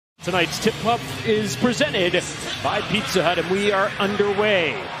Tonight's tip-off is presented by Pizza Hut, and we are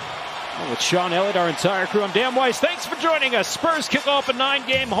underway. With Sean Elliott, our entire crew, I'm Dan Weiss. Thanks for joining us. Spurs kick off a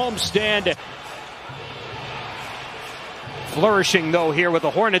 9-game homestand. Flourishing, though, here with the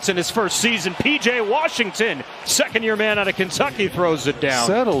Hornets in his first season. P.J. Washington, second-year man out of Kentucky, throws it down.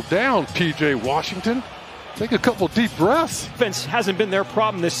 Settle down, P.J. Washington. Take a couple deep breaths. Defense hasn't been their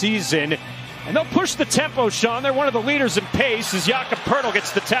problem this season. And they'll push the tempo, Sean. They're one of the leaders in pace as Jakob Poeltl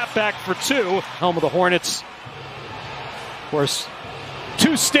gets the tap back for two. Helm of the Hornets. Of course,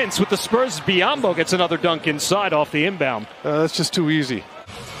 two stints with the Spurs. Biyombo gets another dunk inside off the inbound. That's just too easy.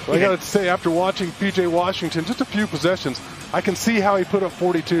 Well, I got to say, after watching P.J. Washington, just a few possessions, I can see how he put up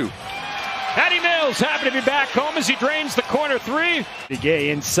 42. Patty Mills happy to be back home as he drains the corner three. Gay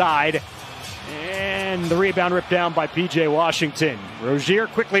inside. And the rebound ripped down by P.J. Washington. Rozier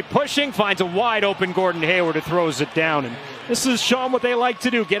quickly pushing, finds a wide open Gordon Hayward who throws it down. And this is, Sean, what they like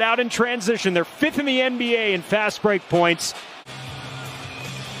to do. Get out in transition. They're fifth in the NBA in fast break points.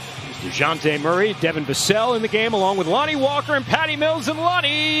 DeJounte Murray, Devin Vassell in the game along with Lonnie Walker and Patty Mills. And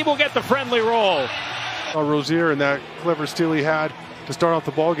Lonnie will get the friendly roll. Rozier and that clever steal he had to start off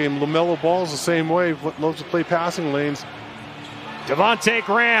the ball game. LaMelo Ball's the same way. Loves to play passing lanes. Devontae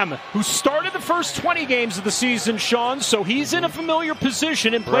Graham, who started the first 20 games of the season, Sean, so he's in a familiar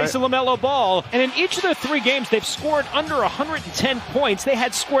position in place of LaMelo Ball. And in each of their 3 games, they've scored under 110 points. They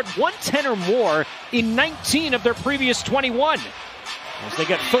had scored 110 or more in 19 of their previous 21. As they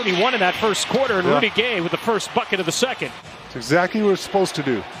get 31 in that first quarter, and Rudy Gay with the first bucket of the second. It's exactly what it's supposed to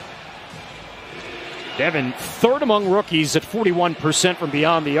do. Devin, third among rookies at 41% from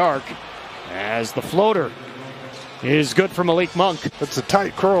beyond the arc, as the floater is good for Malik Monk. That's a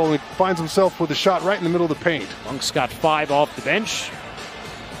tight curl, and he finds himself with a shot right in the middle of the paint. Monk's got 5 off the bench.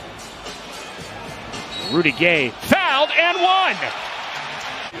 Rudy Gay fouled and won.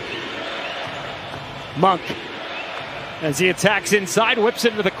 Monk, as he attacks inside, whips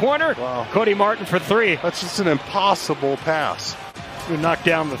into the corner. Wow. Cody Martin for 3. That's just an impossible pass. Who knocked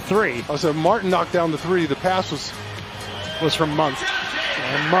down the 3. I said Martin knocked down the 3. The pass was from Monk.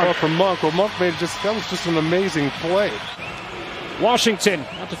 And Monk from Monk. Well, Monk made that was just an amazing play. Washington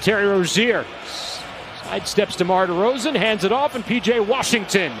out to Terry Rozier. Side steps to DeMar DeRozan, hands it off, and P.J.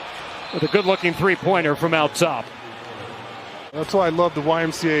 Washington with a good-looking three-pointer from out top. That's why I love the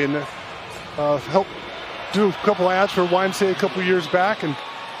YMCA and helped do a couple ads for YMCA a couple years back, and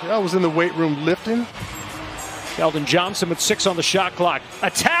I was in the weight room lifting. Keldon Johnson with 6 on the shot clock.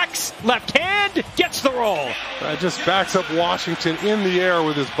 Attacks, left hand, gets the roll. Just backs up Washington in the air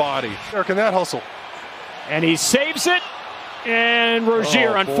with his body. Eric, in that hustle. And he saves it, and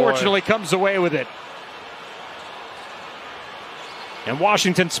Rozier unfortunately comes away with it. And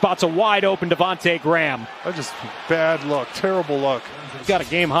Washington spots a wide open Devontae Graham. That's just bad luck, terrible luck. He's got a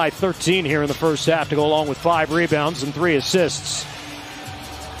game-high 13 here in the first half to go along with 5 rebounds and 3 assists.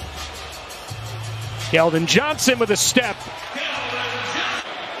 Keldon Johnson with a step.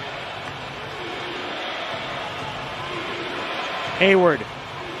 Hayward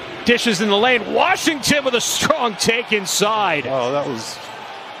dishes in the lane. Washington with a strong take inside. Oh, that was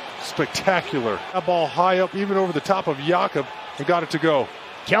spectacular. That ball high up, even over the top of Jakob, and got it to go.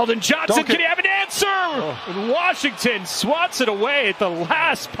 Keldon Johnson, can he have an answer? And Washington swats it away at the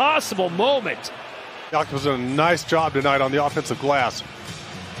last possible moment. Jakob was doing a nice job tonight on the offensive glass.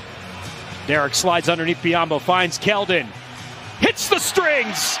 Derek slides underneath Biyombo, finds Keldon. Hits the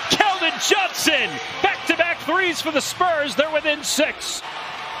strings! Keldon Johnson! Back-to-back threes for the Spurs. They're within 6.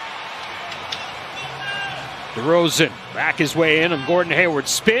 DeRozan back his way in, and Gordon Hayward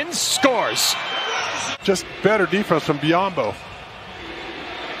spins, scores. Just better defense from Biyombo.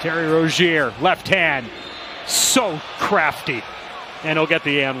 Terry Rozier, left hand. So crafty. And he'll get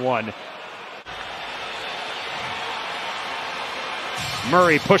the and 1.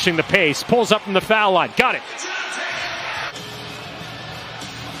 Murray pushing the pace, pulls up from the foul line. Got it.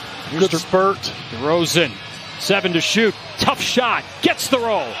 Good spurt. DeRozan, 7 to shoot. Tough shot. Gets the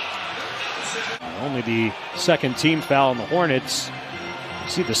roll. Only the second team foul on the Hornets. You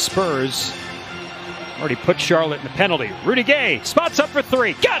see the Spurs already put Charlotte in the penalty. Rudy Gay spots up for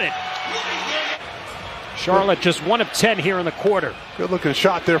 3. Got it. Charlotte just 1 of 10 here in the quarter. Good looking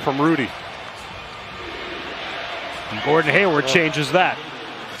shot there from Rudy. And Gordon Hayward changes that.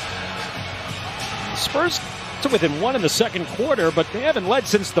 The Spurs to within 1 in the second quarter, but they haven't led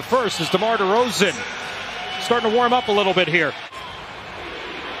since the first as DeMar DeRozan starting to warm up a little bit here.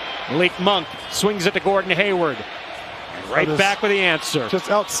 Malik Monk swings it to Gordon Hayward. And right back with the answer.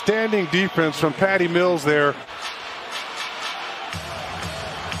 Just outstanding defense from Patty Mills there.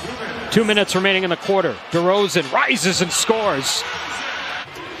 2 minutes remaining in the quarter. DeRozan rises and scores.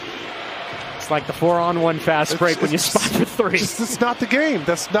 like the 4-on-1 fast break when you spot for three. It's not the game.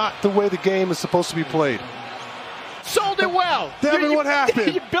 That's not the way the game is supposed to be played. Sold it well. Devin, what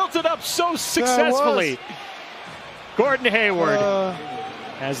happened? You built it up so successfully. Gordon Hayward,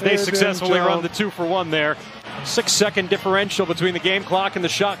 as they successfully run the 2-for-1 there. 6-second differential between the game clock and the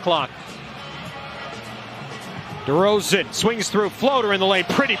shot clock. DeRozan swings through, floater in the lane.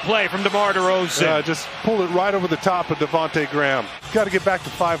 Pretty play from DeMar DeRozan. Just pulled it right over the top of Devontae Graham. Got to get back to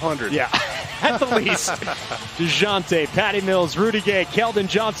 500. Yeah, at the least. DeJounte, Patty Mills, Rudy Gay, Keldon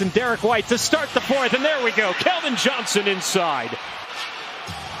Johnson, Derek White to start the fourth. And there we go. Keldon Johnson inside.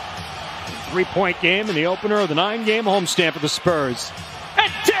 3-point game in the opener of the 9-game homestand for the Spurs.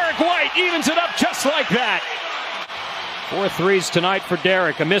 And Derek White evens it up just like that. 4 threes tonight for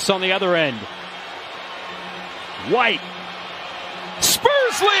Derek. A miss on the other end. White.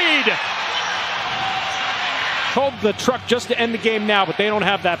 Spurs lead. Told the truck just to end the game now, but they don't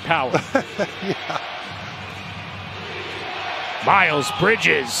have that power. Yeah. Miles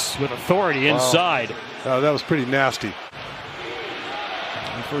Bridges with authority inside. That was pretty nasty.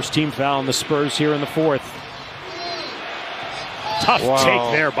 First team foul on the Spurs here in the fourth. Tough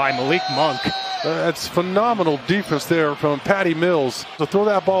take there by Malik Monk. That's phenomenal defense there from Patty Mills to throw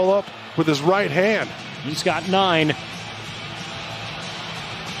that ball up with his right hand. He's got 9.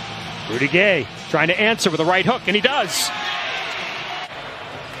 Rudy Gay trying to answer with a right hook, and he does.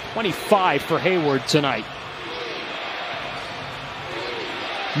 25 for Hayward tonight.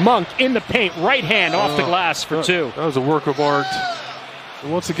 Monk in the paint, right hand off the glass for 2. That was a work of art.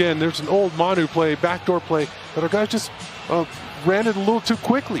 And once again, there's an old Manu play, backdoor play, but our guys just ran it a little too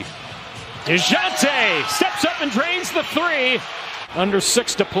quickly. DeJounte steps up and drains the 3. Under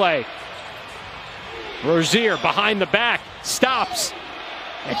 6 to play. Rozier behind the back, stops.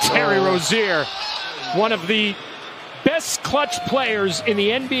 And Terry Rozier, one of the best clutch players in the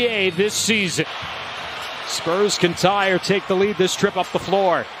NBA this season. Spurs can tie or take the lead this trip up the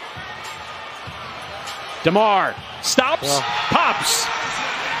floor. DeMar stops, pops.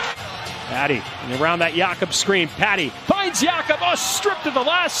 Patty around that Jakob screen. Patty finds Jakob, stripped at the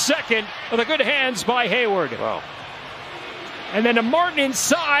last second with a good hands by Hayward. Wow. And then to Martin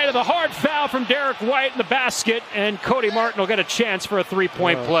inside of the hard foul from Derek White in the basket, and Cody Martin will get a chance for a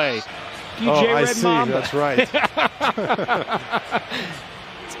 3-point play. DJ I Red see. Mamba. That's right.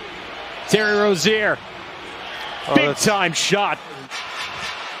 Terry Rozier, big time shot.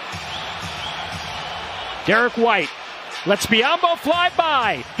 Derek White lets Biyombo fly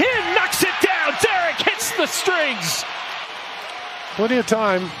by. He knocks it down. Derek hits the strings. Plenty of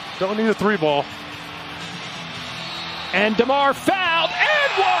time. Don't need a 3-ball. And DeMar fouled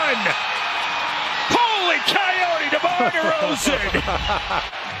and one. Holy coyote, DeMar DeRozan.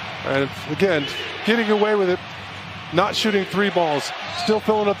 And again, getting away with it, not shooting 3 balls, still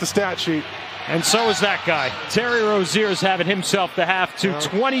filling up the stat sheet. And so is that guy. Terry Rozier's having himself the half to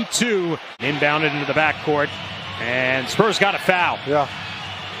 22. Inbounded into the backcourt. And Spurs got a foul. Yeah.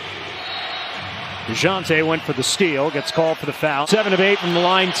 DeJounte went for the steal, gets called for the foul. 7 of 8 from the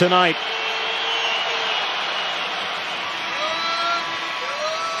line tonight.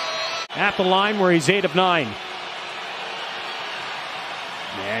 At the line where he's 8 of 9.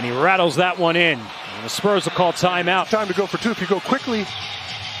 And he rattles that one in. And the Spurs will call timeout. Time to go for 2 if you go quickly.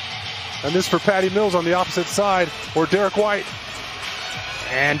 And this for Patty Mills on the opposite side, or Derek White.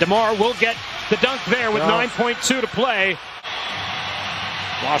 And DeMar will get the dunk there with 9.2 to play.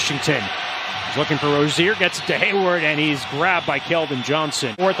 Washington is looking for Rozier, gets it to Hayward, and he's grabbed by Keldon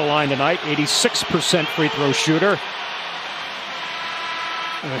Johnson. 4 at the line tonight, 86% free throw shooter.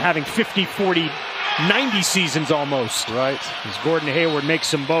 And having 50, 40, 90 seasons almost. Right. As Gordon Hayward makes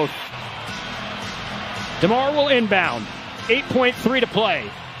them both. DeMar will inbound. 8.3 to play.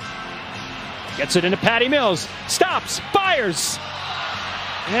 Gets it into Patty Mills. Stops. Fires.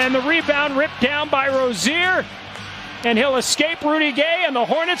 And the rebound ripped down by Rozier. And he'll escape Rudy Gay, and the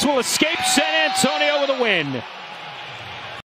Hornets will escape San Antonio with a win.